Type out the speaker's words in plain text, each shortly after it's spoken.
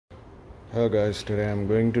Hello guys, today I'm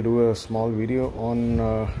going to do a small video on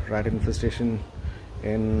rat infestation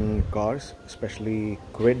in cars, especially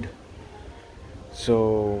Kwid.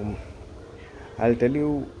 So I'll tell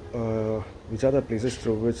you which are the places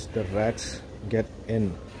through which the rats get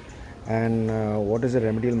in, and what is the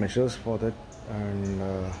remedial measures for that,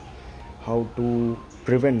 and how to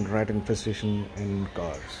prevent rat infestation in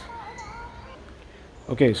cars.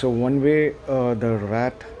 Okay, so one way the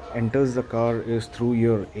rat enters the car is through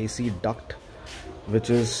your AC duct, which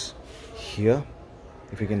is here,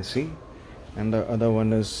 if you can see, and the other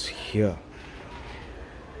one is here.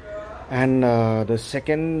 And the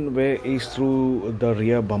second way is through the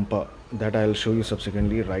rear bumper, that I'll show you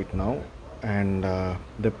subsequently right now. And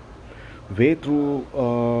the way through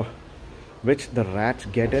which the rats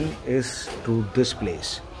get in is through this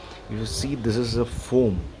place. You see, this is a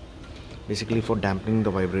foam, basically for dampening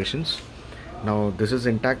the vibrations. Now this is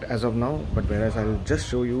intact as of now, but whereas I'll just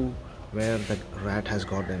show you where the rat has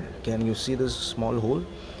got in. Can you see this small hole?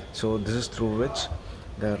 So this is through which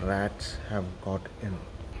the rats have got in.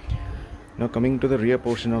 Now coming to the rear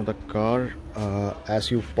portion of the car,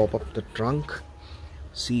 as you pop up the trunk,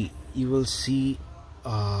 see, you will see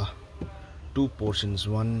two portions.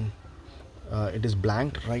 One it is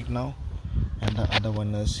blanked right now, and the other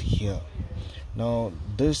one is here. Now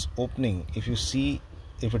this opening, if you see,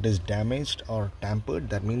 if it is damaged or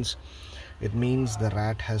tampered, that means the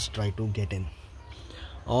rat has tried to get in,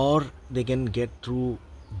 or they can get through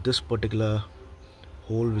this particular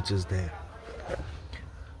hole which is there.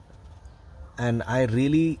 And I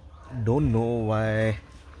really don't know why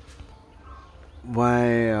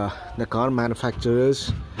the car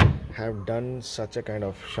manufacturers have done such a kind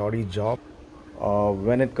of shoddy job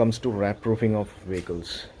when it comes to rat proofing of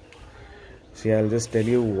vehicles. See, I'll just tell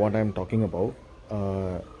you what I'm talking about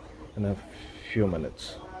in a few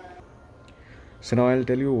minutes. So now I'll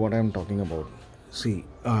tell you what I'm talking about. See,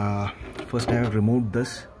 first I have removed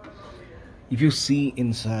this. If you see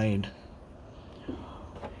inside,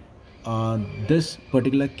 this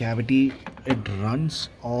particular cavity, it runs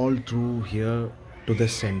all through here to the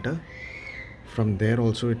center. From there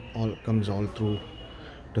also it all comes all through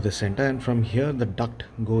to the center, and from here the duct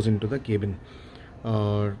goes into the cabin,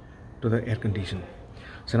 to the air condition.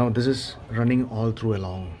 So now this is running all through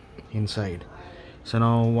along inside. So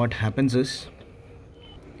now what happens is,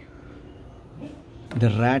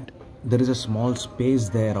 the rat, there is a small space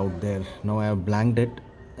there out there. Now I have blanked it.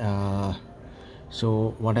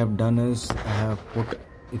 So what I've done is, I have put,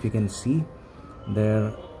 if you can see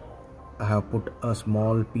there, I have put a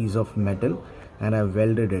small piece of metal and I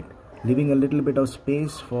welded it, leaving a little bit of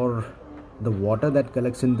space for the water that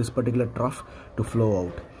collects in this particular trough to flow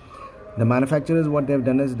out. The manufacturers, what they have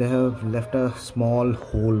done is, they have left a small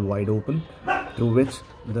hole wide open through which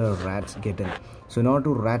the rats get in. So in order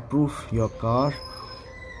to rat proof your car,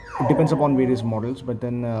 it depends upon various models, but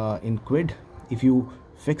then in Kwid, if you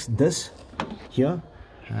fix this here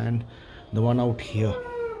and the one out here,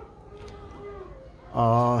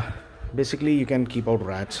 basically you can keep out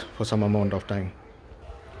rats for some amount of time.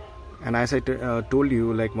 And as I told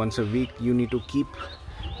you, like once a week you need to keep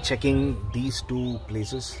checking these two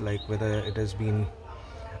places, like whether it has been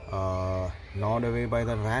gnawed away by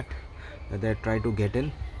the rat that they try to get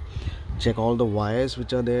in. Check all the wires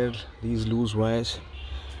which are there, these loose wires,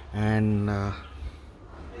 and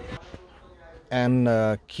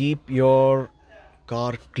keep your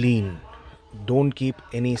car clean. Don't keep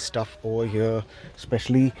any stuff over here,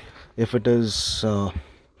 especially if it is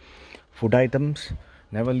food items.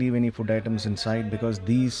 Never leave any food items inside, because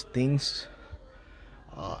these things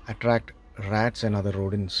attract rats and other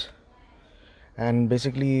rodents. And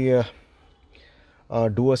basically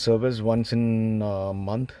do a service once in a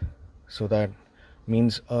month, so that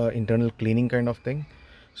means internal cleaning kind of thing,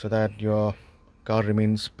 so that your car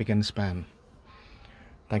remains spick and span.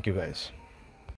 Thank you guys.